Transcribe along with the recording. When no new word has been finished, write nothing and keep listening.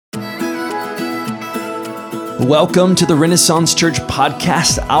Welcome to the Renaissance Church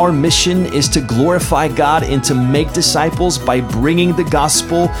podcast. Our mission is to glorify God and to make disciples by bringing the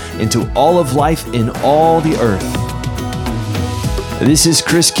gospel into all of life in all the earth. This is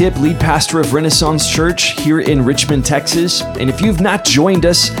Chris Kipp, lead pastor of Renaissance Church here in Richmond, Texas. And if you've not joined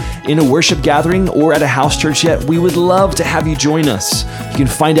us in a worship gathering or at a house church yet, we would love to have you join us. You can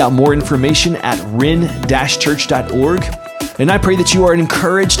find out more information at ren-church.org. And I pray that you are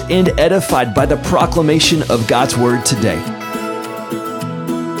encouraged and edified by the proclamation of God's word today.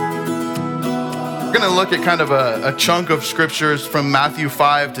 We're going to look at kind of a chunk of scriptures from Matthew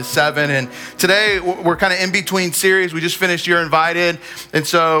 5 to 7. And today we're kind of in between series. We just finished You're Invited. And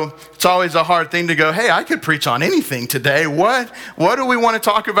so it's always a hard thing to go, hey, I could preach on anything today. What do we want to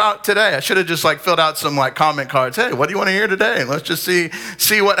talk about today? I should have just filled out some comment cards. Hey, what do you want to hear today? And let's just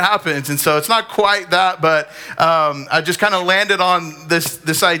see what happens. And so it's not quite that, but I just kind of landed on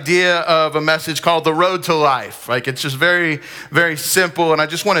this idea of a message called The Road to Life. It's just very, very simple. And I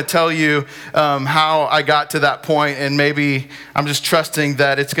just want to tell you how I got to that point, and maybe I'm just trusting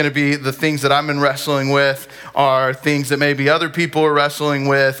that it's going to be the things that I've been wrestling with are things that maybe other people are wrestling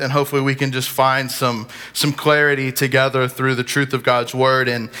with, and hopefully we can just find some clarity together through the truth of God's word.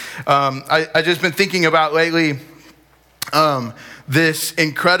 And I just been thinking about lately this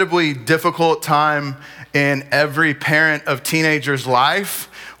incredibly difficult time in every parent of teenager's life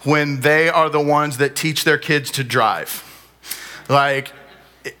when they are the ones that teach their kids to drive.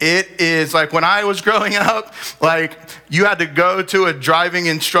 It is when I was growing up, you had to go to a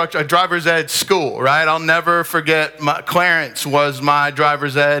driver's ed school, right? I'll never forget, Clarence was my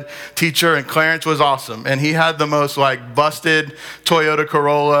driver's ed teacher, and Clarence was awesome. And he had the most busted Toyota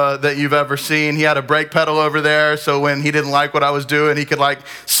Corolla that you've ever seen. He had a brake pedal over there, so when he didn't like what I was doing, he could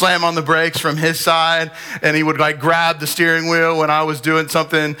slam on the brakes from his side, and he would grab the steering wheel when I was doing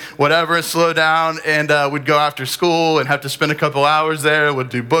something, whatever, and slow down, and we'd go after school and have to spend a couple hours there,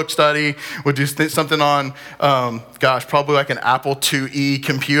 would do book study, would do something on, probably an Apple IIe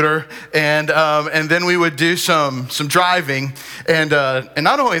computer, and then we would do some driving, and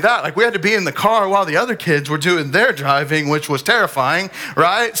not only that, we had to be in the car while the other kids were doing their driving, which was terrifying,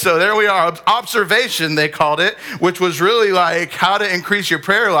 right? So there we are, observation they called it, which was really how to increase your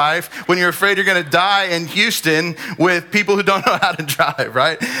prayer life when you're afraid you're going to die in Houston with people who don't know how to drive,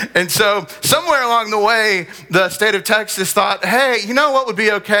 right? And so somewhere along the way, the state of Texas thought, hey, you know what would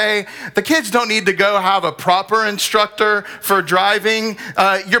be okay? The kids don't need to go have a proper instructor for driving.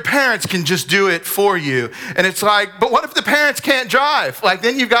 Your parents can just do it for you. And it's but what if the parents can't drive?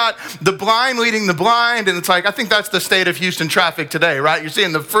 Then you've got the blind leading the blind, and it's I think that's the state of Houston traffic today, right? You're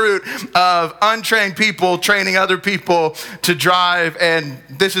seeing the fruit of untrained people training other people to drive, and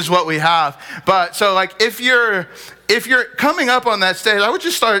this is what we have. But so if you're coming up on that stage, I would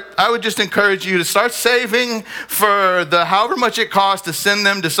just encourage you to start saving for the however much it costs to send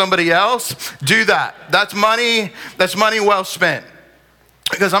them to somebody else. Do that. That's money well spent.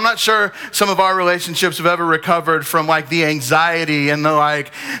 Because I'm not sure some of our relationships have ever recovered from the anxiety and the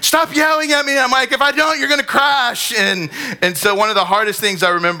stop yelling at me. I'm if I don't, you're going to crash. And so one of the hardest things I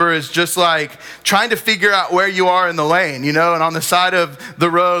remember is just trying to figure out where you are in the lane, and on the side of the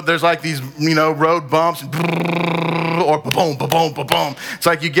road, there's these, road bumps and or boom, boom, boom, boom.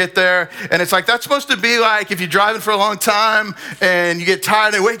 It's you get there and it's that's supposed to be if you're driving for a long time and you get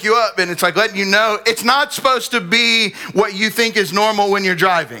tired, they wake you up, and it's letting you know it's not supposed to be what you think is normal when you're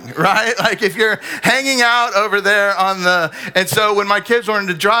driving, right? If you're hanging out over there and so when my kids learned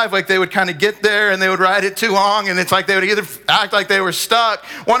to drive, they would kind of get there and they would ride it too long, and it's they would either act like they were stuck,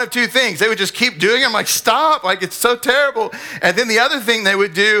 one of two things. They would just keep doing it. I'm stop, it's so terrible. And then the other thing they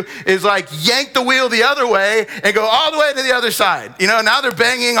would do is yank the wheel the other way and go all the way to the other side. Now they're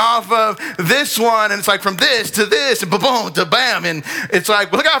banging off of this one, and it's from this to this, and boom to bam, and it's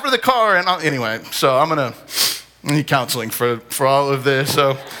look out for the car. And anyway, so I need counseling for all of this.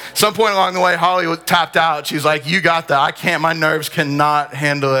 So some point along the way, Holly was tapped out. She's you got that. I can't, my nerves cannot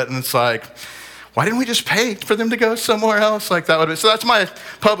handle it. And it's why didn't we just pay for them to go somewhere else? That would be. So that's my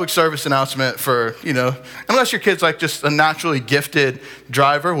public service announcement for, unless your kid's just a naturally gifted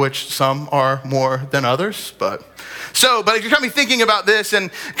driver, which some are more than others, but if you got me thinking about this, and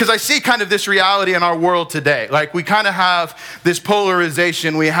because I see kind of this reality in our world today, we kind of have this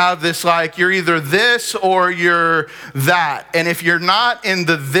polarization. We have this you're either this or you're that. And if you're not in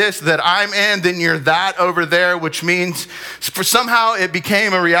the this that I'm in, then you're that over there, which means somehow it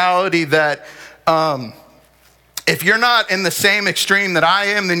became a reality that if you're not in the same extreme that I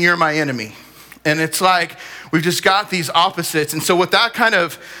am, then you're my enemy. And it's we've just got these opposites. And so what that kind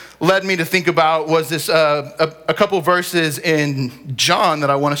of led me to think about was this a couple verses in John that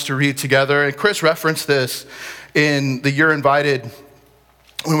I want us to read together. And Chris referenced this in the You're Invited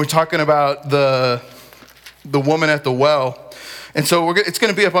when we're talking about the woman at the well. And so it's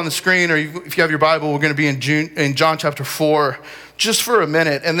going to be up on the screen, or if you have your Bible, we're going to be in John chapter 4 just for a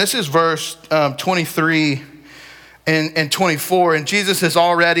minute. And this is verse 23 and 24. And Jesus has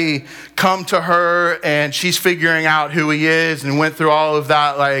already come to her, and she's figuring out who he is, and went through all of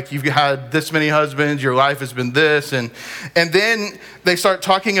that. Like, you've had this many husbands, your life has been this. And then they start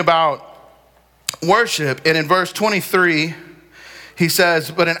talking about worship. And in verse 23, he says,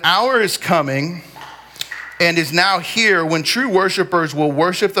 "But an hour is coming and is now here when true worshipers will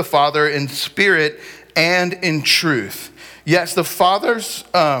worship the Father in spirit and in truth. Yes, the Father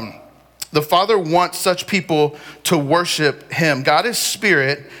wants such people to worship him. God is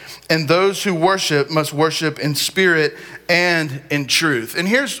spirit, and those who worship must worship in spirit and in truth." And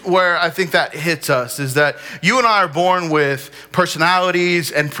here's where I think that hits us, is that you and I are born with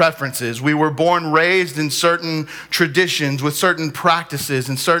personalities and preferences. We were born raised in certain traditions with certain practices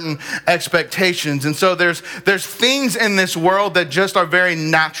and certain expectations. And so there's things in this world that just are very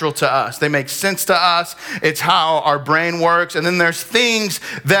natural to us. They make sense to us. It's how our brain works. And then there's things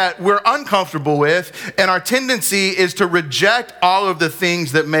that we're uncomfortable with, and our tendency is to reject all of the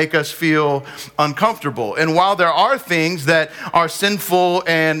things that make us feel uncomfortable. And while there are things that are sinful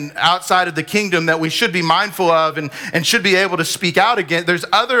and outside of the kingdom that we should be mindful of and should be able to speak out against, there's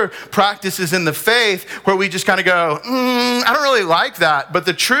other practices in the faith where we just kind of go, I don't really like that. But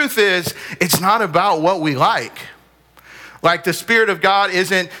the truth is, it's not about what we like. Like, the Spirit of God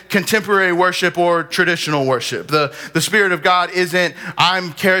isn't contemporary worship or traditional worship. The Spirit of God isn't,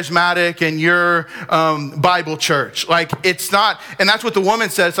 I'm charismatic and you're Bible church. Like, it's not, and that's what the woman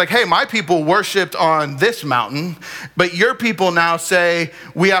said. It's like, hey, my people worshiped on this mountain, but your people now say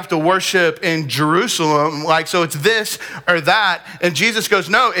we have to worship in Jerusalem. Like, so it's this or that. And Jesus goes,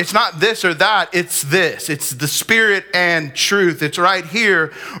 no, it's not this or that. It's this. It's the Spirit and truth. It's right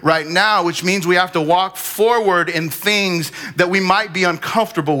here, right now, which means we have to walk forward in things that we might be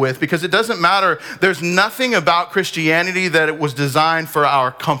uncomfortable with, because it doesn't matter. There's nothing about Christianity that it was designed for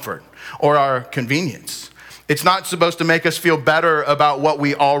our comfort or our convenience. It's not supposed to make us feel better about what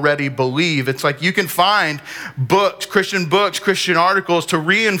we already believe. It's like you can find books, Christian articles to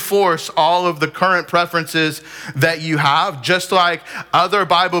reinforce all of the current preferences that you have, just like other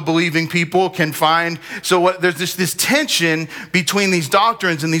Bible-believing people can find. So there's this tension between these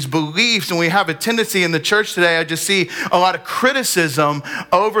doctrines and these beliefs, and we have a tendency in the church today, I just see a lot of criticism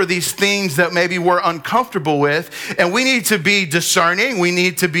over these things that maybe we're uncomfortable with, and we need to be discerning. We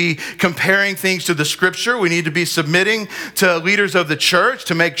need to be comparing things to the scripture. We need to be submitting to leaders of the church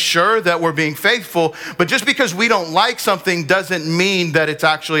to make sure that we're being faithful. But just because we don't like something doesn't mean that it's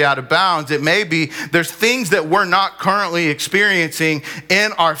actually out of bounds. It may be there's things that we're not currently experiencing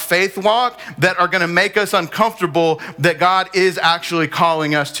in our faith walk that are going to make us uncomfortable that God is actually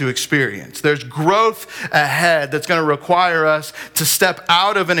calling us to experience. There's growth ahead that's going to require us to step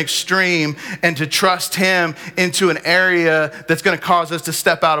out of an extreme and to trust him into an area that's going to cause us to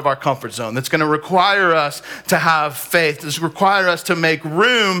step out of our comfort zone. That's going to require us to have faith. This requires us to make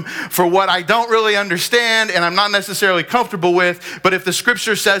room for what I don't really understand and I'm not necessarily comfortable with, but if the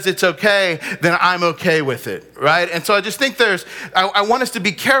scripture says it's okay, then I'm okay with it, right? And so I just think I want us to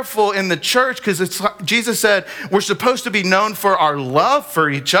be careful in the church, because Jesus said we're supposed to be known for our love for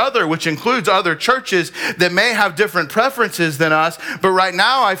each other, which includes other churches that may have different preferences than us. But right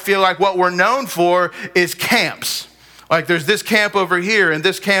now I feel like what we're known for is camps. Like, there's this camp over here and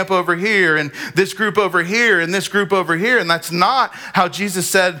this camp over here and this group over here and this group over here. And that's not how Jesus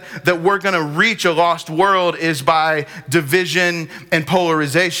said that we're going to reach a lost world, is by division and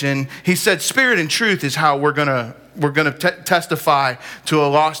polarization. He said spirit and truth is how we're going to testify to a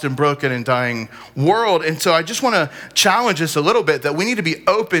lost and broken and dying world. And so I just want to challenge us a little bit that we need to be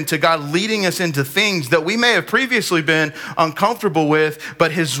open to God leading us into things that we may have previously been uncomfortable with,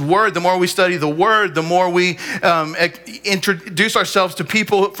 but his word, the more we study the word, the more we introduce ourselves to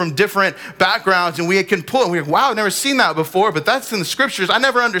people from different backgrounds, and we can pull, and we're like, wow, I've never seen that before, but that's in the scriptures. I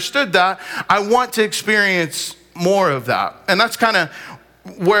never understood that. I want to experience more of that. And that's kind of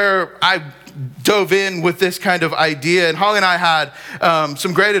where I dove in with this kind of idea. And Holly and I had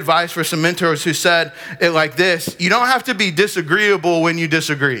some great advice for some mentors who said it like this: you don't have to be disagreeable when you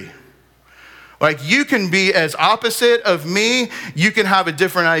disagree. Like you can be as opposite of me. You can have a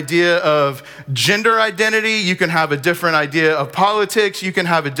different idea of gender identity. You can have a different idea of politics. You can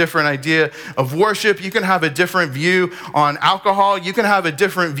have a different idea of worship. You can have a different view on alcohol. You can have a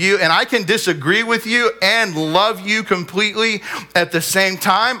different view. And I can disagree with you and love you completely at the same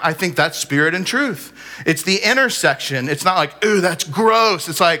time. I think that's spirit and truth. It's the intersection. It's not like, ooh, that's gross.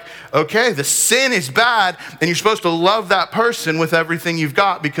 It's like, okay, the sin is bad, and you're supposed to love that person with everything you've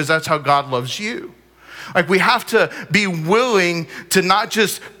got because that's how God loves you. Like we have to be willing to not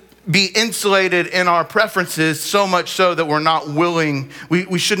just be insulated in our preferences so much so that we're not willing,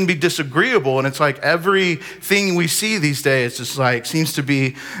 we shouldn't be disagreeable. And it's like everything we see these days just like seems to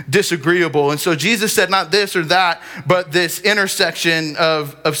be disagreeable. And so Jesus said not this or that, but this intersection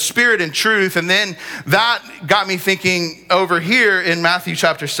of spirit and truth. And then that got me thinking over here in Matthew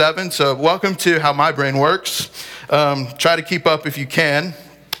chapter 7. So welcome to how my brain works. Try to keep up if you can.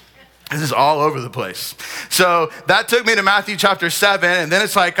 This is all over the place. So that took me to Matthew chapter 7. And then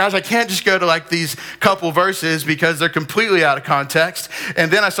it's like, guys, I can't just go to like these couple verses because they're completely out of context.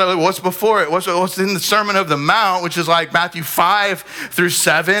 And then I started, what's before it? What's in the Sermon of the Mount, which is like Matthew 5 through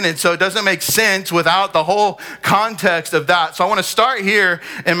 7. And so it doesn't make sense without the whole context of that. So I want to start here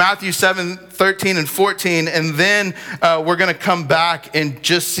in Matthew 7, 13 and 14. And then we're going to come back and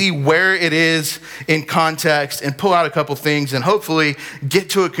just see where it is in context and pull out a couple things and hopefully get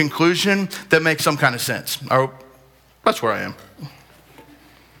to a conclusion that makes some kind of sense. That's where I am.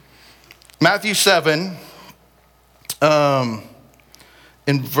 Matthew 7,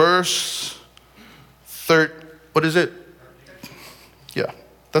 in verse 13, what is it? Yeah,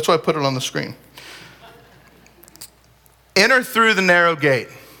 that's why I put it on the screen. Enter through the narrow gate.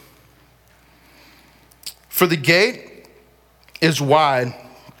 For the gate is wide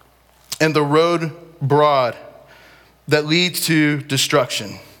and the road broad that leads to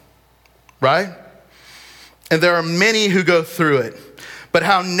destruction. Right? And there are many who go through it. But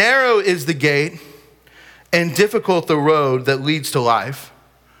how narrow is the gate and difficult the road that leads to life,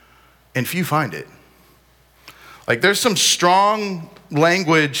 and few find it. Like there's some strong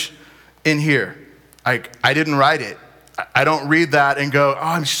language in here. Like I didn't write it. I don't read that and go, oh,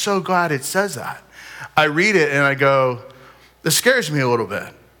 I'm so glad it says that. I read it and I go, this scares me a little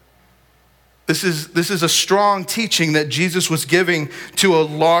bit. This is a strong teaching that Jesus was giving to a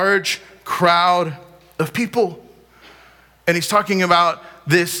large crowd of people. And he's talking about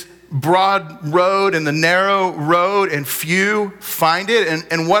this broad road and the narrow road, and few find it.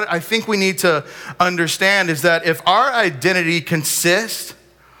 And what I think we need to understand is that if our identity consists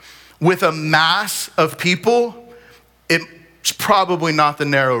with a mass of people, it's probably not the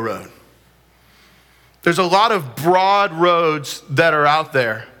narrow road. There's a lot of broad roads that are out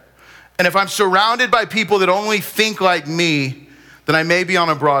there. And if I'm surrounded by people that only think like me, then I may be on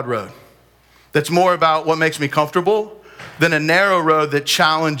a broad road. That's more about what makes me comfortable than a narrow road that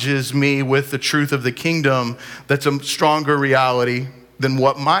challenges me with the truth of the kingdom that's a stronger reality than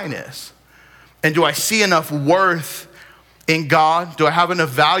what mine is. And do I see enough worth in God? Do I have enough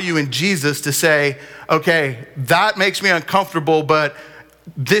value in Jesus to say, okay, that makes me uncomfortable, but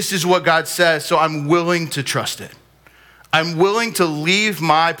this is what God says, so I'm willing to trust it. I'm willing to leave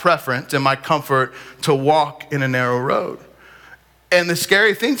my preference and my comfort to walk in a narrow road. And the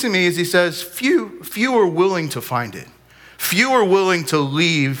scary thing to me is he says, few are willing to find it. Few are willing to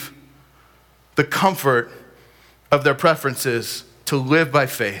leave the comfort of their preferences to live by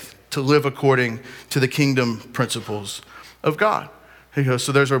faith, to live according to the kingdom principles of God. He goes,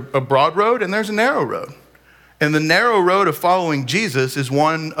 so there's a broad road and there's a narrow road. And the narrow road of following Jesus is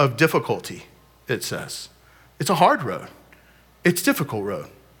one of difficulty, it says. It's a hard road. It's a difficult road.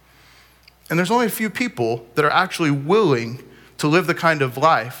 And there's only a few people that are actually willing to live the kind of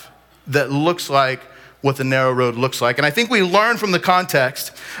life that looks like what the narrow road looks like. And I think we learn from the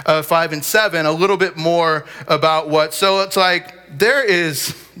context of 5 and 7 a little bit more about what. So it's like there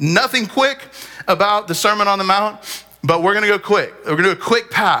is nothing quick about the Sermon on the Mount, but we're going to go quick. We're going to do a quick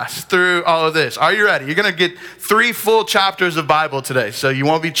pass through all of this. Are you ready? You're going to get 3 full chapters of Bible today, so you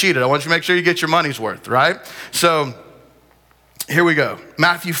won't be cheated. I want you to make sure you get your money's worth, right? So here we go.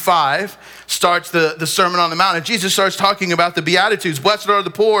 Matthew 5 starts the Sermon on the Mount, and Jesus starts talking about the Beatitudes. Blessed are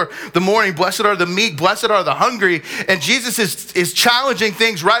the poor, the mourning, blessed are the meek, blessed are the hungry. And Jesus is challenging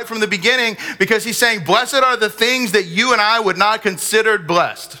things right from the beginning because he's saying, blessed are the things that you and I would not consider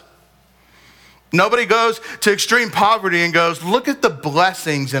blessed. Nobody goes to extreme poverty and goes, look at the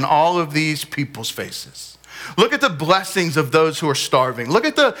blessings in all of these people's faces. Look at the blessings of those who are starving. Look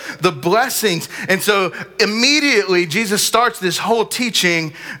at the blessings. And so immediately Jesus starts this whole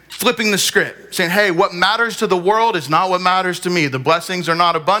teaching, flipping the script, saying, hey, what matters to the world is not what matters to me. The blessings are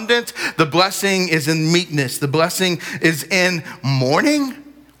not abundant. The blessing is in meekness. The blessing is in mourning.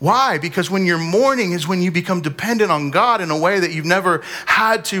 Why? Because when you're mourning is when you become dependent on God in a way that you've never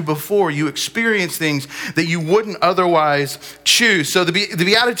had to before. You experience things that you wouldn't otherwise choose. So the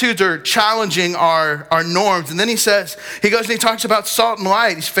Beatitudes are challenging our norms. And then he goes and he talks about salt and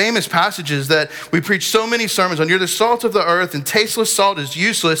light, these famous passages that we preach so many sermons on. You're the salt of the earth, and tasteless salt is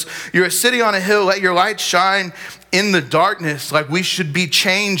useless. You're a city on a hill, let your light shine in the darkness. Like, we should be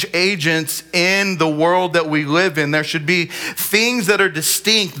change agents in the world that we live in. There should be things that are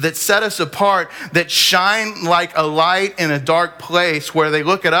distinct, that set us apart, that shine like a light in a dark place, where they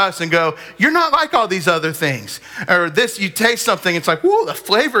look at us and go, you're not like all these other things. Or this, you taste something, it's like, whoa, the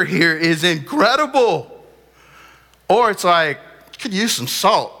flavor here is incredible. Or it's like, you could use some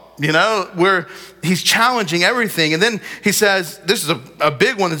salt. You know, where he's challenging everything. And then he says, this is a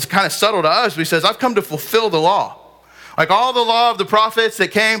big one that's kind of subtle to us, but he says, I've come to fulfill the law. Like, all the law of the prophets that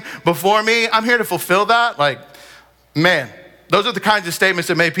came before me, I'm here to fulfill that. Like, man, those are the kinds of statements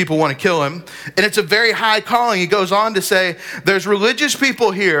that made people want to kill him. And it's a very high calling. He goes on to say, there's religious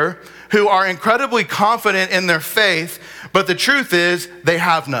people here who are incredibly confident in their faith, but the truth is they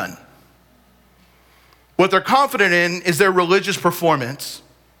have none. What they're confident in is their religious performance.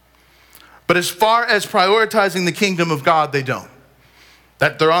 But as far as prioritizing the kingdom of God, they don't.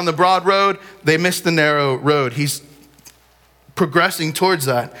 That they're on the broad road, they miss the narrow road. He's progressing towards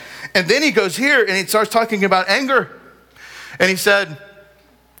that. And then he goes here and he starts talking about anger. And he said,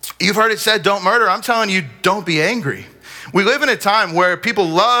 you've heard it said, don't murder. I'm telling you, don't be angry. We live in a time where people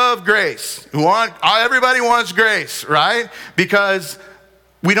love grace. Everybody wants grace, right? Because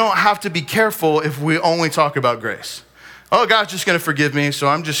we don't have to be careful if we only talk about grace. Oh, God's just going to forgive me, so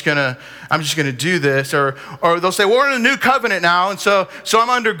I'm just going to do this. Or they'll say, well, we're in a new covenant now, and so I'm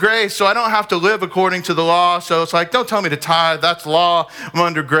under grace, so I don't have to live according to the law. So it's like, don't tell me to tithe. That's law. I'm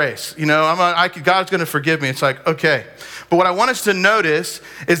under grace. You know, God's going to forgive me. It's like, okay. But what I want us to notice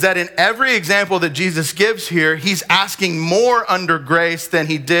is that in every example that Jesus gives here, he's asking more under grace than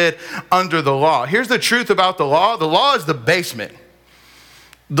he did under the law. Here's the truth about the law. The law is the basement.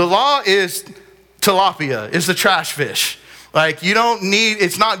 The law is tilapia, is the trash fish. Like,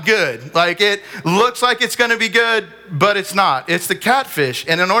 it's not good. Like, it looks like it's going to be good, but it's not. It's the catfish.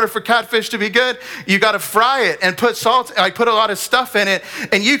 And in order for catfish to be good, you got to fry it and put salt, like put a lot of stuff in it.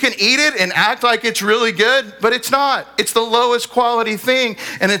 And you can eat it and act like it's really good, but it's not. It's the lowest quality thing.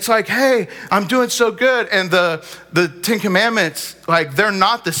 And it's like, hey, I'm doing so good. And the Ten Commandments, like, they're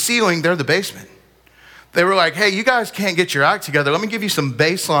not the ceiling, they're the basement. They were like, hey, you guys can't get your act together. Let me give you some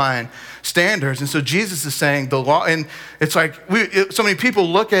baseline standards. And so Jesus is saying the law, and it's like, so many people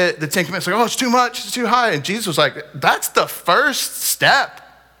look at the Ten Commandments like, oh, it's too much, it's too high. And Jesus was like, that's the first step.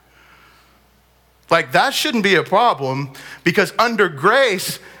 Like, that shouldn't be a problem, because under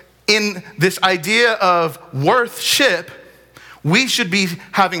grace, in this idea of worth-ship, we should be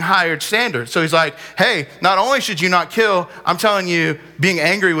having higher standards. So he's like, hey, not only should you not kill, I'm telling you, being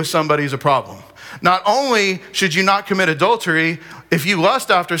angry with somebody is a problem. Not only should you not commit adultery, if you lust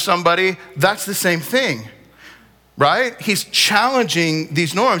after somebody, that's the same thing, right? He's challenging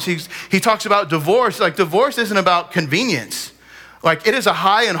these norms. He talks about divorce. Like, divorce isn't about convenience. Like, it is a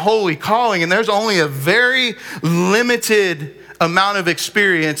high and holy calling, and there's only a very limited amount of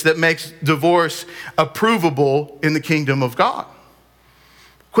experience that makes divorce approvable in the kingdom of God.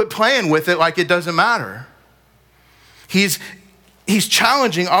 Quit playing with it like it doesn't matter. He's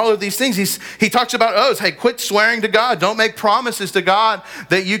challenging all of these things. He talks about oaths. Hey, quit swearing to God. Don't make promises to God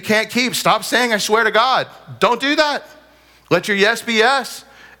that you can't keep. Stop saying, I swear to God. Don't do that. Let your yes be yes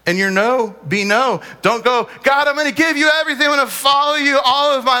and your no be no. Don't go, God, I'm going to give you everything. I'm going to follow you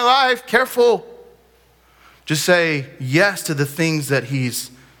all of my life. Careful. Just say yes to the things that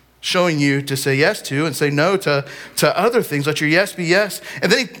he's showing you to say yes to, and say no to other things. Let your yes be yes.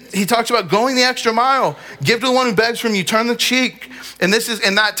 And then he talks about going the extra mile. Give to the one who begs from you. Turn the cheek. And this is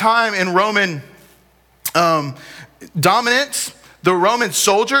in that time in Roman dominance. The Roman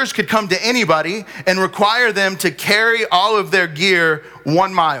soldiers could come to anybody and require them to carry all of their gear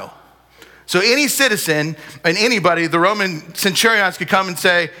 1 mile. So any citizen and anybody, the Roman centurions could come and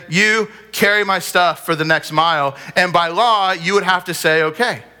say, you carry my stuff for the next mile. And by law, you would have to say,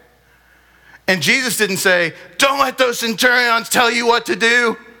 okay. And Jesus didn't say, don't let those centurions tell you what to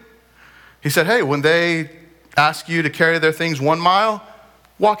do. He said, hey, when they ask you to carry their things 1 mile,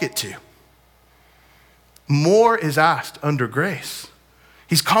 walk it 2. More is asked under grace.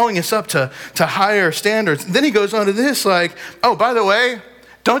 He's calling us up to higher standards. Then he goes on to this like, oh, by the way,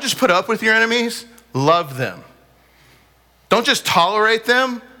 don't just put up with your enemies, love them. Don't just tolerate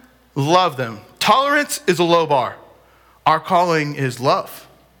them, love them. Tolerance is a low bar. Our calling is love.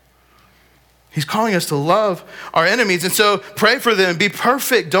 He's calling us to love our enemies. And so pray for them. Be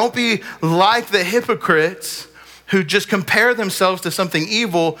perfect. Don't be like the hypocrites who just compare themselves to something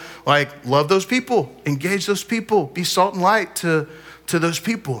evil. Like, love those people. Engage those people. Be salt and light to those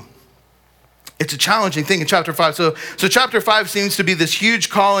people. It's a challenging thing in chapter 5. So chapter 5 seems to be this huge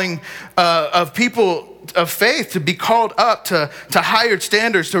calling of people of faith to be called up to higher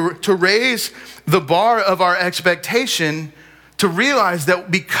standards, to raise the bar of our expectation, to realize that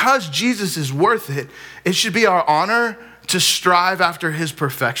because Jesus is worth it, it should be our honor to strive after his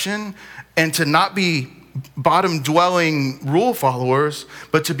perfection and to not be bottom-dwelling rule followers,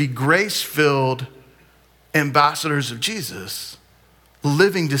 but to be grace-filled ambassadors of Jesus,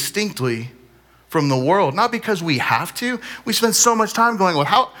 living distinctly from the world. Not because we have to. We spend so much time going,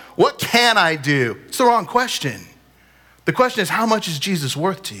 well, what can I do? It's the wrong question. The question is, how much is Jesus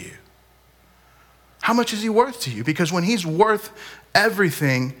worth to you? How much is he worth to you? Because when he's worth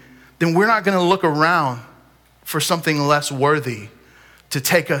everything, then we're not going to look around for something less worthy to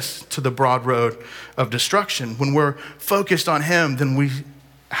take us to the broad road of destruction. When we're focused on him, then we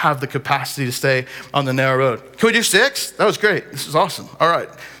have the capacity to stay on the narrow road. Can we do 6? That was great. This is awesome. All right.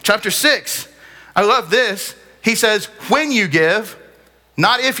 Chapter 6. I love this. He says, when you give,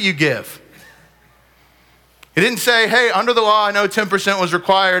 not if you give. He didn't say, hey, under the law, I know 10% was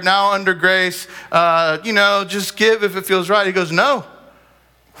required. Now under grace, just give if it feels right. He goes, no,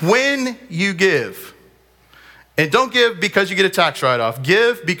 when you give. And don't give because you get a tax write-off.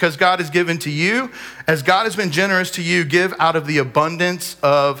 Give because God has given to you. As God has been generous to you, give out of the abundance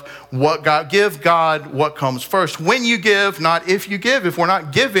of what God, give God what comes first. When you give, not if you give. If we're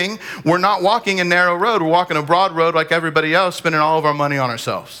not giving, we're not walking a narrow road. We're walking a broad road like everybody else, spending all of our money on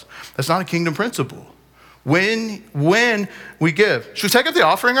ourselves. That's not a kingdom principle. When we give. Should we take up the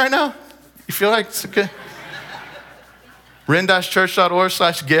offering right now? You feel like it's okay?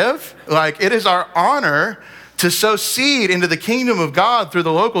 ren-church.org/give. Like, it is our honor to sow seed into the kingdom of God through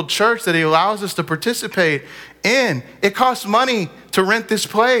the local church that he allows us to participate in. It costs money to rent this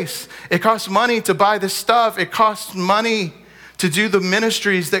place. It costs money to buy this stuff. It costs money to do the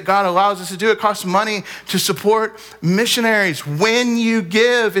ministries that God allows us to do. It costs money to support missionaries. When you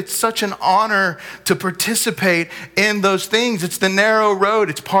give, it's such an honor to participate in those things. It's the narrow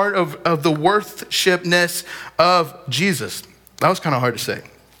road. It's part of the worthshipness of Jesus. That was kind of hard to say.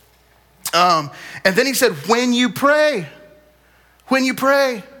 And then he said, when you pray.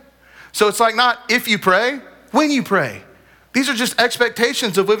 So it's like not if you pray, when you pray. These are just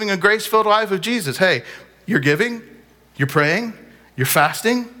expectations of living a grace-filled life of Jesus. Hey, you're giving, you're praying, you're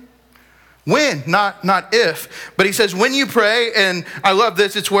fasting. When, not if. But he says, when you pray, and I love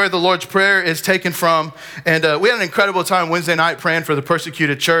this, it's where the Lord's Prayer is taken from. And we had an incredible time Wednesday night praying for the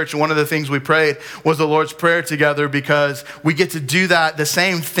persecuted church. And one of the things we prayed was the Lord's Prayer together, because we get to do that, the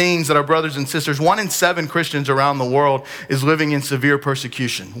same things that our brothers and sisters. 1 in 7 Christians around the world is living in severe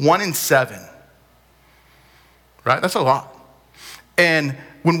persecution. 1 in 7. Right? That's a lot. And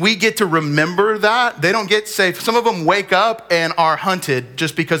when we get to remember that, they don't get saved. Some of them wake up and are hunted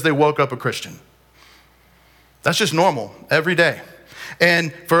just because they woke up a Christian. That's just normal every day.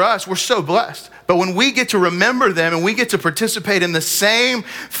 And for us, we're so blessed. But when we get to remember them and we get to participate in the same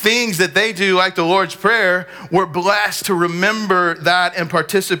things that they do, like the Lord's Prayer, we're blessed to remember that and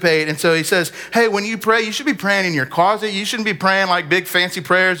participate. And so he says, hey, when you pray, you should be praying in your closet. You shouldn't be praying like big fancy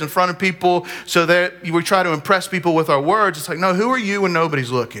prayers in front of people so that we try to impress people with our words. It's like, no, who are you when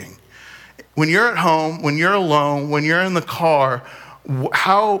nobody's looking? When you're at home, when you're alone, when you're in the car,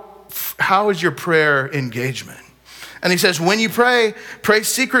 how is your prayer engagement? And he says, when you pray, pray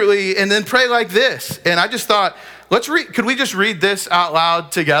secretly, and then pray like this. And I just thought, could we just read this out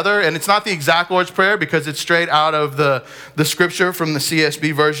loud together? And it's not the exact Lord's Prayer because it's straight out of the scripture from the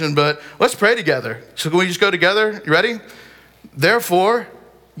CSB version, but let's pray together. So can we just go together? You ready? Therefore,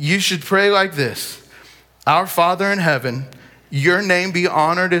 you should pray like this. Our Father in heaven, your name be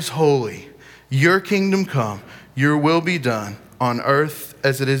honored as holy. Your kingdom come, your will be done on earth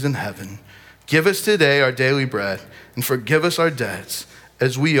as it is in heaven. Give us today our daily bread, and forgive us our debts,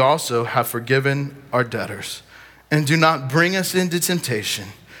 as we also have forgiven our debtors. And do not bring us into temptation,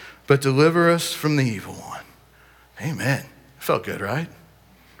 but deliver us from the evil one. Amen. Felt good, right?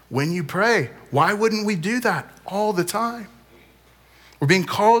 When you pray, why wouldn't we do that all the time? We're being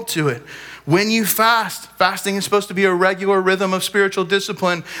called to it. When you fast, fasting is supposed to be a regular rhythm of spiritual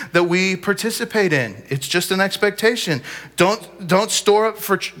discipline that we participate in. It's just an expectation. Don't store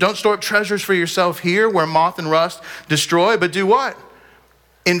up treasures for yourself here where moth and rust destroy, but do what?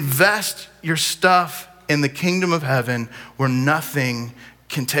 Invest your stuff in the kingdom of heaven where nothing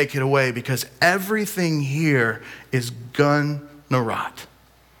can take it away, because everything here is gonna rot.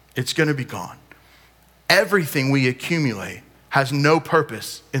 It's gonna be gone. Everything we accumulate has no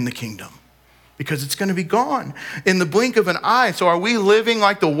purpose in the kingdom, because it's going to be gone in the blink of an eye. So are we living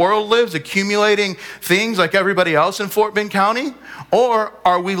like the world lives, accumulating things like everybody else in Fort Bend County? Or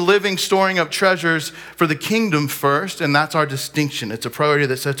are we living, storing up treasures for the kingdom first? And that's our distinction. It's a priority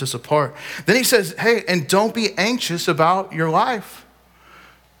that sets us apart. Then he says, hey, and don't be anxious about your life.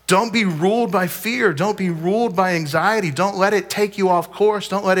 Don't be ruled by fear. Don't be ruled by anxiety. Don't let it take you off course.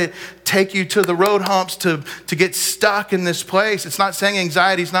 Don't let it take you to the road humps to get stuck in this place. It's not saying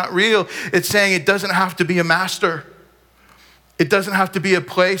anxiety is not real. It's saying it doesn't have to be a master. It doesn't have to be a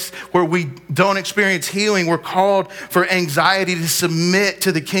place where we don't experience healing. We're called for anxiety to submit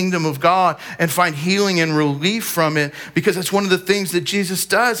to the kingdom of God and find healing and relief from it, because that's one of the things that Jesus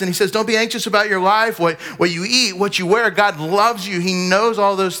does. And he says, don't be anxious about your life, what you eat, what you wear. God loves you. He knows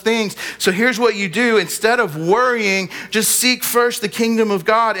all those things. So here's what you do. Instead of worrying, just seek first the kingdom of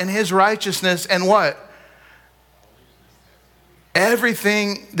God and his righteousness, and what?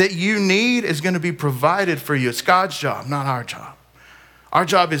 Everything that you need is going to be provided for you. It's God's job, not our job. Our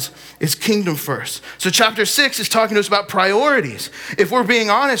job is kingdom first. So chapter 6 is talking to us about priorities. If we're being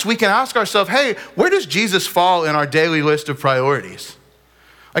honest, we can ask ourselves, hey, where does Jesus fall in our daily list of priorities?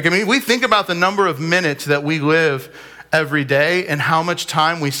 We think about the number of minutes that we live every day and how much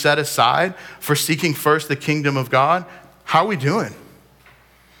time we set aside for seeking first the kingdom of God. How are we doing?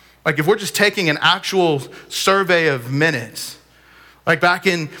 If we're just taking an actual survey of minutes, back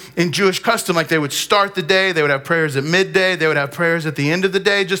in Jewish custom, they would start the day, they would have prayers at midday, they would have prayers at the end of the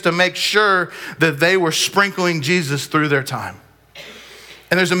day, just to make sure that they were sprinkling Jesus through their time.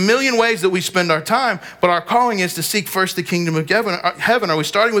 And there's a million ways that we spend our time, but our calling is to seek first the kingdom of heaven. Are we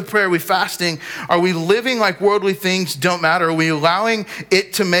starting with prayer? Are we fasting? Are we living like worldly things don't matter? Are we allowing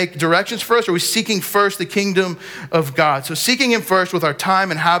it to make directions for us? Are we seeking first the kingdom of God? So seeking him first with our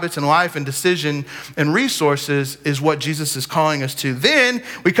time and habits and life and decision and resources is what Jesus is calling us to. Then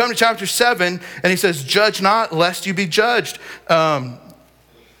we come to chapter 7 and he says, judge not lest you be judged.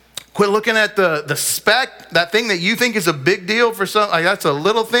 Quit looking at the speck, that thing that you think is a big deal for some, that's a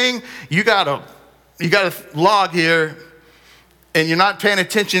little thing. You got a log here, and you're not paying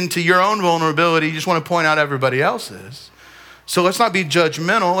attention to your own vulnerability. You just want to point out everybody else's. So let's not be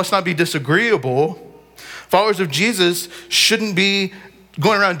judgmental. Let's not be disagreeable. Followers of Jesus shouldn't be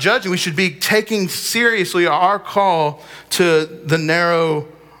going around judging. We should be taking seriously our call to the narrow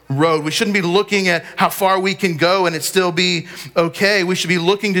road. We shouldn't be looking at how far we can go and it still be okay. We should be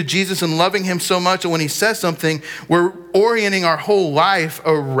looking to Jesus and loving him so much that when he says something, we're orienting our whole life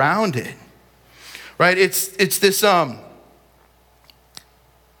around it. Right? It's this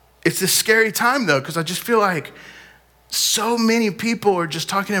scary time though, because I just feel like so many people are just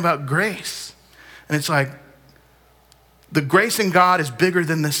talking about grace. And it's like, the grace in God is bigger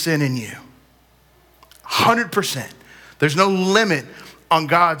than the sin in you. 100%. There's no limit on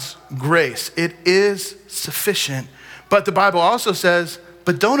God's grace. It is sufficient. But the Bible also says,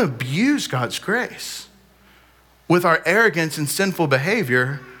 but don't abuse God's grace with our arrogance and sinful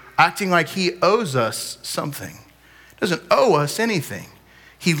behavior, acting like he owes us something. He doesn't owe us anything.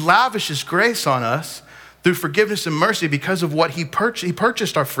 He lavishes grace on us through forgiveness and mercy because of what he purchased. He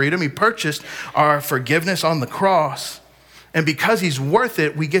purchased our freedom. He purchased our forgiveness on the cross. And because he's worth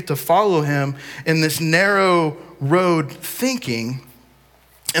it, we get to follow him in this narrow road thinking.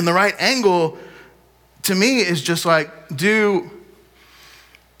 And the right angle to me is just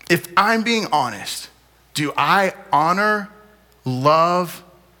if I'm being honest, do I honor, love,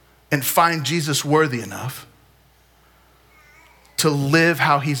 and find Jesus worthy enough to live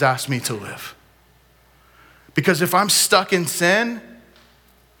how he's asked me to live? Because if I'm stuck in sin,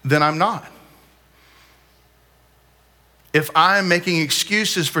 then I'm not. If I'm making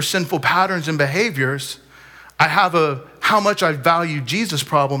excuses for sinful patterns and behaviors, I have a how much I value Jesus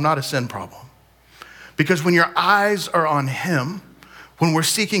problem, not a sin problem. Because when your eyes are on him, when we're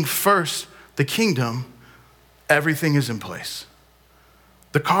seeking first the kingdom, everything is in place.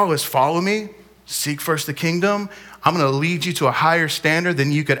 The call is follow me, seek first the kingdom. I'm going to lead you to a higher standard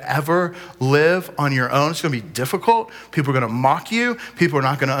than you could ever live on your own. It's going to be difficult. People are going to mock you. People are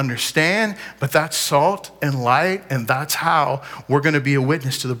not going to understand, but that's salt and light, and that's how we're going to be a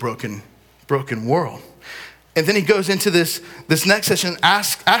witness to the broken world. And then he goes into this next session,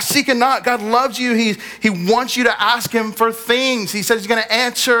 ask, seek, and knock. God loves you. He wants you to ask him for things. He says he's going to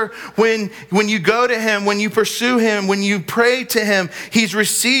answer when you go to him, when you pursue him, when you pray to him. He's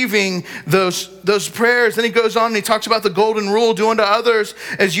receiving those prayers. Then he goes on and he talks about the golden rule, do unto others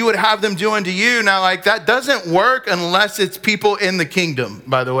as you would have them do unto you. Now, like, that doesn't work unless it's people in the kingdom,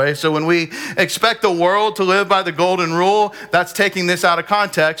 by the way. So when we expect the world to live by the golden rule, that's taking this out of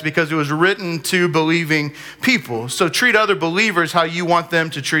context because it was written to believing people. So treat other believers how you want them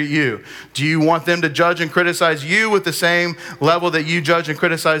to treat you. Do you want them to judge and criticize you with the same level that you judge and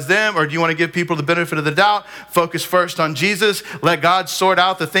criticize them? Or do you want to give people the benefit of the doubt? Focus first on Jesus. Let God sort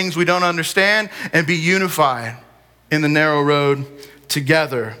out the things we don't understand and be unified in the narrow road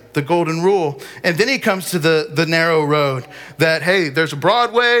together, the golden rule. And then he comes to the narrow road that, hey, there's a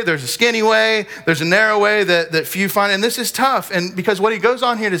broad way, there's a skinny way, there's a narrow way that few find. And this is tough. And because what he goes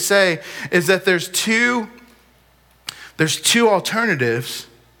on here to say is that there's two alternatives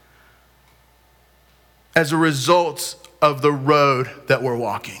as a result of the road that we're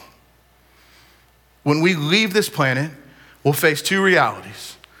walking. When we leave this planet, we'll face two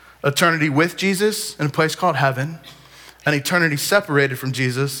realities: eternity with Jesus in a place called heaven, and eternity separated from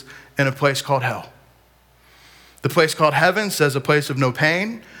Jesus in a place called hell. The place called heaven says a place of no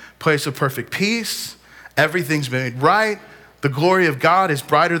pain, place of perfect peace, everything's made right. The glory of God is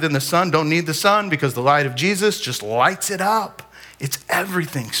brighter than the sun. Don't need the sun because the light of Jesus just lights it up. It's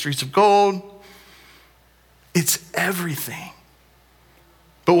everything. Streets of gold. It's everything.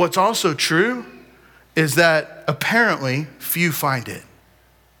 But what's also true is that apparently few find it,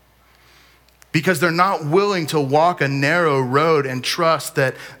 because they're not willing to walk a narrow road and trust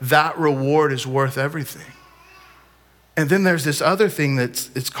that that reward is worth everything. And then there's this other thing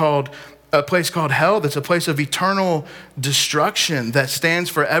it's called a place called hell, that's a place of eternal destruction that stands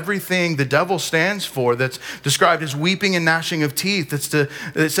for everything the devil stands for, that's described as weeping and gnashing of teeth.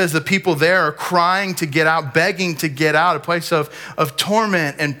 It says the people there are crying to get out, begging to get out, a place of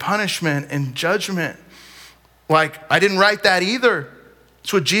torment and punishment and judgment. Like, I didn't write that either.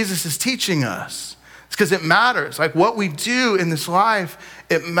 It's what Jesus is teaching us. It's because it matters. Like, what we do in this life,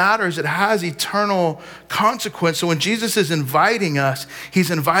 it matters. It has eternal consequence. So when Jesus is inviting us, he's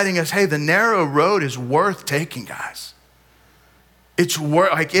inviting us, hey, the narrow road is worth taking, guys. It's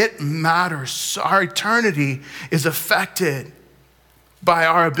worth, like, it matters. Our eternity is affected by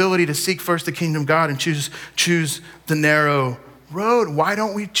our ability to seek first the kingdom of God and choose the narrow road. Why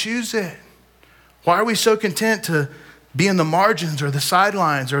don't we choose it? Why are we so content to be in the margins or the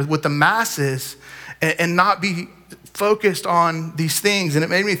sidelines or with the masses and not be focused on these things? And it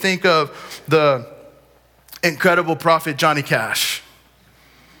made me think of the incredible prophet Johnny Cash.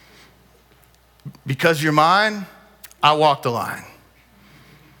 Because you're mine, I walk the line.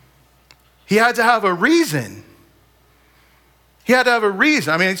 He had to have a reason. He had to have a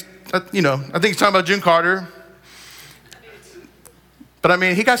reason. I mean, I think he's talking about June Carter. But I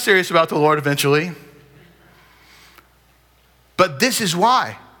mean, he got serious about the Lord eventually. But this is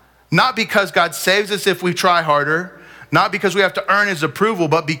why. Not because God saves us if we try harder, not because we have to earn his approval,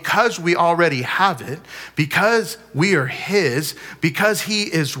 but because we already have it, because we are his, because he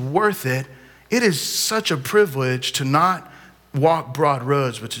is worth it. It is such a privilege to not walk broad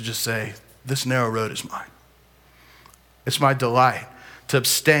roads, but to just say, this narrow road is mine. It's my delight to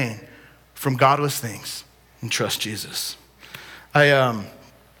abstain from godless things and trust Jesus. And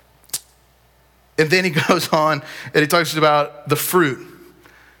then he goes on and he talks about the fruit.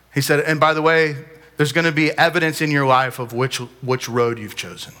 He said, and by the way, there's going to be evidence in your life of which road you've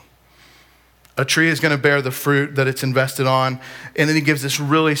chosen. A tree is going to bear the fruit that it's invested on. And then he gives this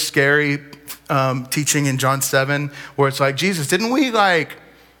really scary teaching in John 7 where it's like, Jesus, didn't we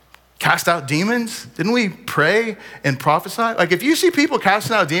cast out demons? Didn't we pray and prophesy? Like, if you see people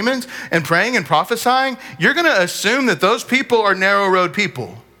casting out demons and praying and prophesying, you're going to assume that those people are narrow road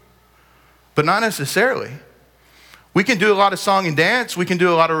people. But not necessarily. We can do a lot of song and dance. We can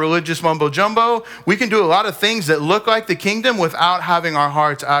do a lot of religious mumbo jumbo. We can do a lot of things that look like the kingdom without having our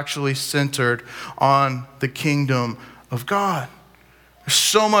hearts actually centered on the kingdom of God. There's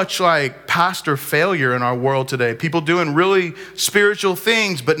so much pastor failure in our world today. People doing really spiritual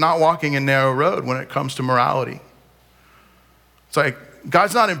things, but not walking a narrow road when it comes to morality. It's like,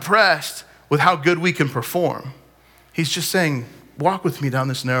 God's not impressed with how good we can perform. He's just saying, walk with me down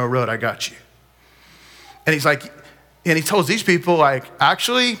this narrow road. I got you. And he's like, and he tells these people,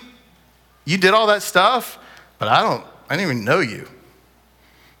 actually, you did all that stuff, but I didn't even know you.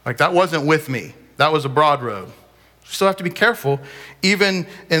 That wasn't with me. That was a broad road. Still have to be careful, even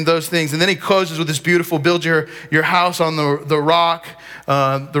in those things. And then he closes with this beautiful, build your house on the rock.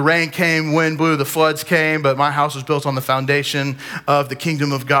 The rain came, wind blew, the floods came, but my house was built on the foundation of the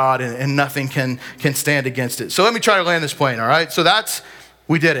kingdom of God, and nothing can stand against it. So let me try to land this plane, all right? So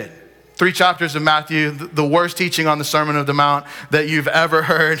we did it. 3 chapters of Matthew, the worst teaching on the Sermon on the Mount that you've ever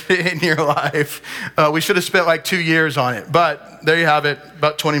heard in your life. We should have spent like 2 years on it, but there you have it,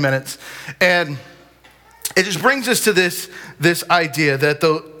 about 20 minutes. And it just brings us to this idea that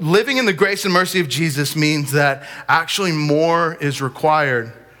the living in the grace and mercy of Jesus means that actually more is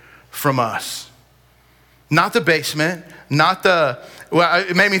required from us. Not the basement,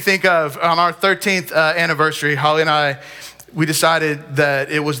 it made me think of on our 13th anniversary, Holly and I, we decided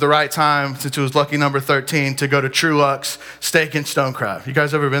that it was the right time, since it was lucky number 13, to go to True Luck's Steak and Stone Crab. You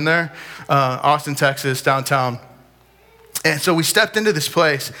guys ever been there? Austin, Texas, downtown. And so we stepped into this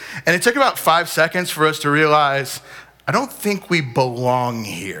place, and it took about 5 seconds for us to realize, I don't think we belong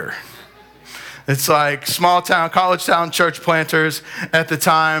here. It's like small town, college town church planters at the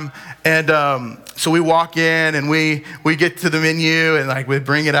time. And so we walk in and we get to the menu and like we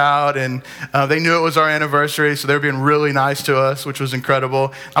bring it out, and they knew it was our anniversary, so they were being really nice to us, which was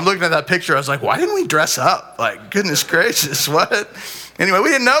incredible. I'm looking at that picture, I was like, why didn't we dress up? Like, goodness gracious, what? Anyway, we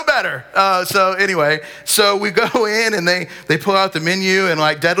didn't know better. So we go in and they pull out the menu, and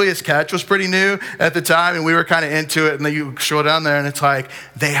like Deadliest Catch was pretty new at the time, and we were kind of into it. And then you scroll down there and it's like,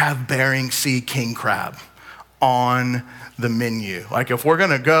 they have Bering Sea king crab on the menu. Like if we're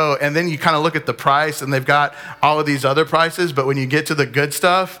gonna go, and then you kind of look at the price, and they've got all of these other prices, but when you get to the good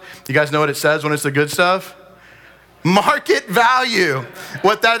stuff, you guys know what it says when it's the good stuff? Market value.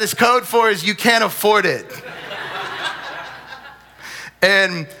 What that is code for is you can't afford it.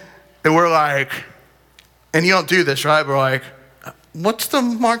 And we're like, and you don't do this, right? We're like, what's the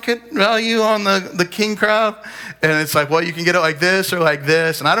market value on the king crab? And it's like, well, you can get it like this or like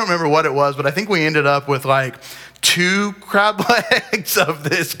this. And I don't remember what it was, but I think we ended up with like 2 crab legs of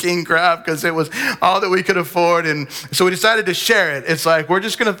this king crab because it was all that we could afford. And so we decided to share it. It's like, we're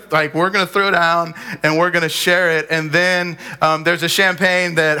gonna throw down and we're gonna share it. And then there's a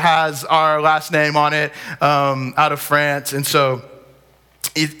champagne that has our last name on it out of France. And so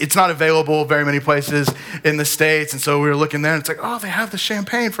it's not available very many places in the States. And so we were looking there and it's like, oh, they have the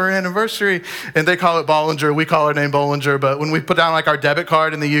champagne for our anniversary. And they call it Bollinger. We call our name Bollinger. But when we put down like our debit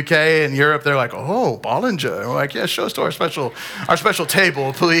card in the UK and Europe, they're like, oh, Bollinger. And we're like, yeah, show us to our special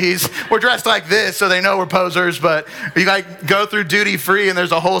table, please. We're dressed like this, so they know we're posers. But you like go through duty free and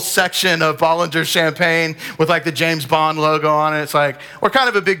there's a whole section of Bollinger champagne with like the James Bond logo on it. It's like, we're kind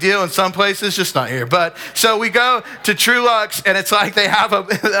of a big deal in some places, just not here. But so we go to True Luck's and it's like they have a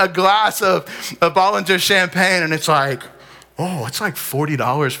glass of Bollinger champagne, and it's like, oh, it's like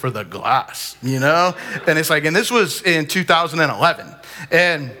 $40 for the glass, you know? And it's like, and this was in 2011.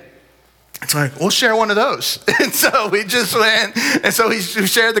 And it's like, we'll share one of those. And so we just went, and so we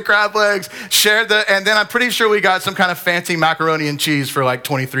shared the crab legs, and then I'm pretty sure we got some kind of fancy macaroni and cheese for like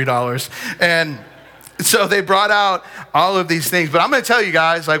 $23. And so they brought out all of these things. But I'm gonna tell you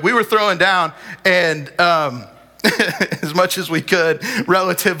guys, like we were throwing down, and as much as we could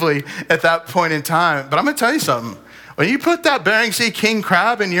relatively at that point in time. But I'm gonna tell you something. When you put that Bering Sea king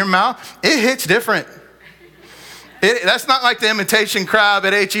crab in your mouth, it hits different. That's not like the imitation crab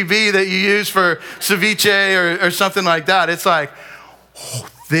at H-E-B that you use for ceviche or something like that. It's like, oh,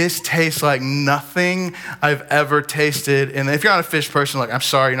 this tastes like nothing I've ever tasted. And if you're not a fish person, like, I'm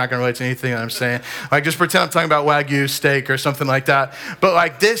sorry, you're not gonna relate to anything that I'm saying. Like, just pretend I'm talking about Wagyu steak or something like that. But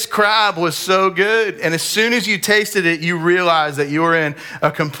like, this crab was so good. And as soon as you tasted it, you realized that you were in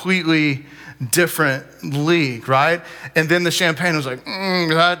a completely different league, right? And then the champagne was like,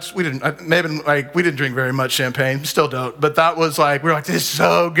 we didn't drink very much champagne, still don't, but that was like, we were like, this is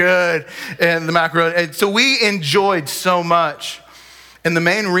so good. And the macaroni, and so we enjoyed so much. And the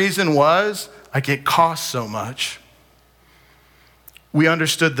main reason was, like, it cost so much. We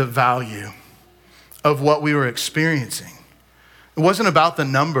understood the value of what we were experiencing. It wasn't about the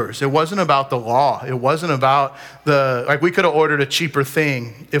numbers. It wasn't about the law. It wasn't about we could have ordered a cheaper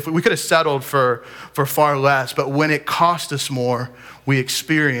thing. If we could have settled for far less, but when it cost us more, we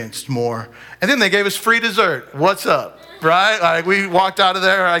experienced more. And then they gave us free dessert. What's up, right? Like, we walked out of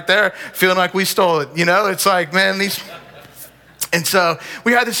there right there feeling like we stole it. You know, it's like, man, and so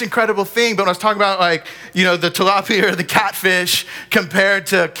we had this incredible thing, but when I was talking about like, you know, the tilapia or the catfish compared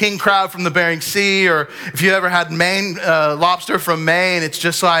to king crab from the Bering Sea, or if you ever had Maine lobster from Maine, it's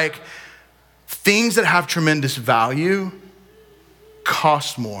just like things that have tremendous value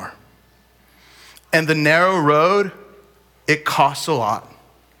cost more. And the narrow road, it costs a lot.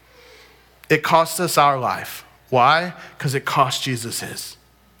 It costs us our life. Why? Because it cost Jesus his.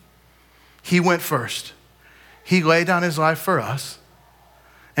 He went first. He laid down his life for us.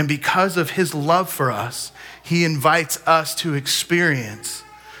 And because of his love for us, he invites us to experience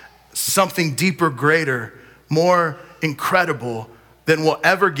something deeper, greater, more incredible than we'll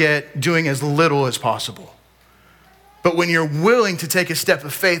ever get doing as little as possible. But when you're willing to take a step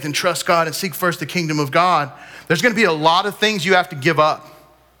of faith and trust God and seek first the kingdom of God, there's gonna be a lot of things you have to give up.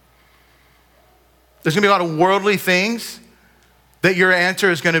 There's gonna be a lot of worldly things that your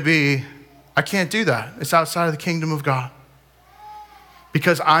answer is gonna be, I can't do that. It's outside of the kingdom of God.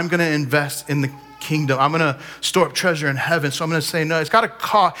 Because I'm gonna invest in the kingdom. I'm gonna store up treasure in heaven. So I'm gonna say, no, it's gotta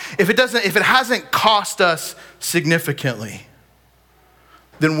cost. If it hasn't cost us significantly,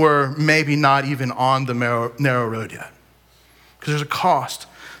 then we're maybe not even on the narrow road yet. Because there's a cost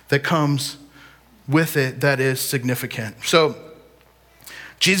that comes with it that is significant. So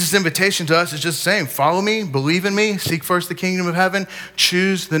Jesus' invitation to us is just saying, follow me, believe in me, seek first the kingdom of heaven,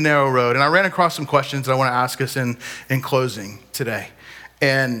 choose the narrow road. And I ran across some questions that I wanna ask us in closing today.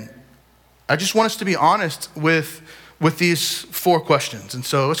 And I just want us to be honest with these 4 questions. And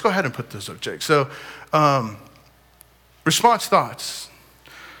so let's go ahead and put those up, Jake. So response thoughts.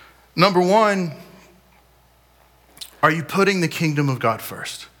 Number 1, are you putting the kingdom of God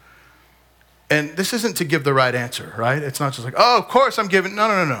first? And this isn't to give the right answer, right? It's not just like, oh, of course I'm giving. No.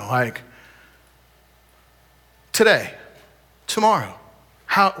 Like today, tomorrow,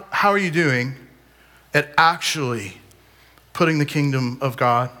 how are you doing at actually putting the kingdom of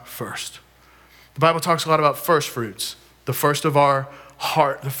God first? The Bible talks a lot about first fruits, the first of our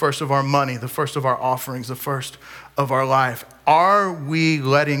heart, the first of our money, the first of our offerings, the first of our life. Are we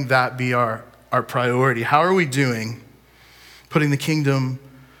letting that be our priority? How are we doing putting the kingdom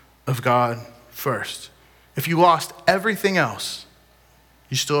of God first? If you lost everything else,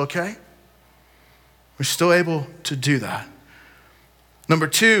 you still okay? We're still able to do that. Number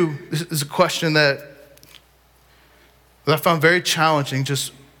 2, this is a question that I found very challenging.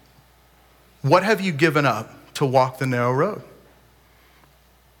 Just what have you given up to walk the narrow road?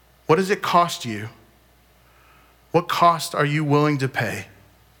 What does it cost you? What cost are you willing to pay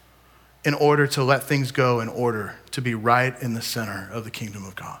in order to let things go, in order to be right in the center of the kingdom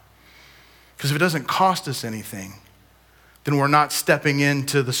of God? Because if it doesn't cost us anything, then we're not stepping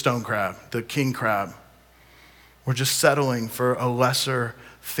into the stone crab, the king crab. We're just settling for a lesser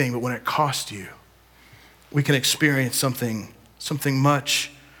thing. But when it costs you, we can experience something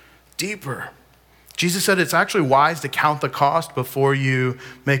much deeper. Jesus said it's actually wise to count the cost before you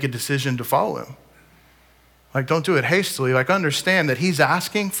make a decision to follow him. Like, don't do it hastily. Like, understand that he's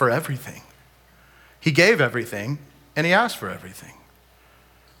asking for everything. He gave everything, and he asked for everything.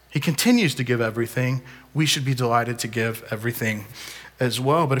 He continues to give everything. We should be delighted to give everything as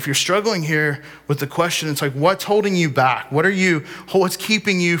well. But if you're struggling here with the question, it's like, what's holding you back? What's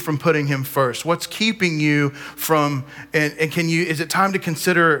keeping you from putting him first? What's keeping you from, and is it time to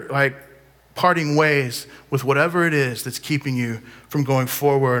consider like parting ways with whatever it is that's keeping you from going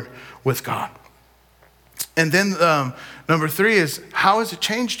forward with God? And then number 3 is, how has it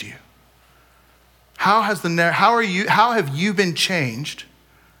changed you? How have you been changed?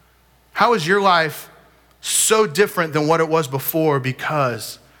 How is your life so different than what it was before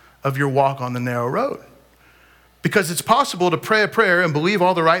because of your walk on the narrow road? Because it's possible to pray a prayer and believe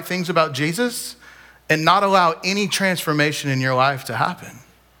all the right things about Jesus and not allow any transformation in your life to happen.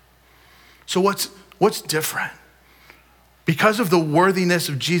 So what's different? Because of the worthiness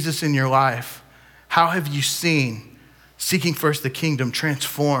of Jesus in your life, how have you seen seeking first the kingdom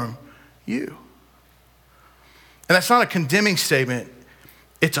transform you? And that's not a condemning statement.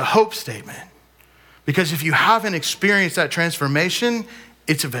 It's a hope statement. Because if you haven't experienced that transformation,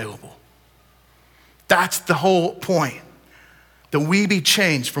 it's available. That's the whole point. That we be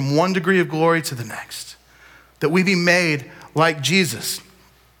changed from one degree of glory to the next. That we be made like Jesus.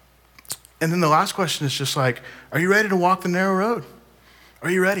 And then the last question is just like, are you ready to walk the narrow road? Are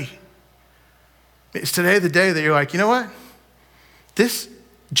you ready? Is today the day that you're like, you know what?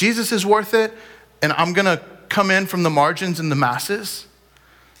 Jesus is worth it, and I'm gonna come in from the margins and the masses,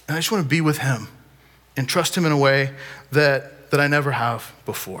 and I just wanna be with him and trust him in a way that I never have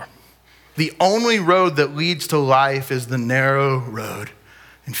before. The only road that leads to life is the narrow road,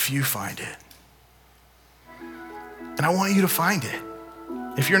 and few find it. And I want you to find it.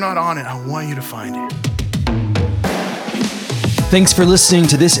 If you're not on it, I want you to find it. Thanks for listening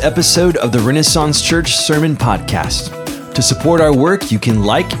to this episode of the Renaissance Church Sermon Podcast. To support our work, you can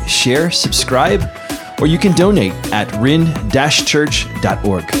like, share, subscribe, or you can donate at ren-church.org.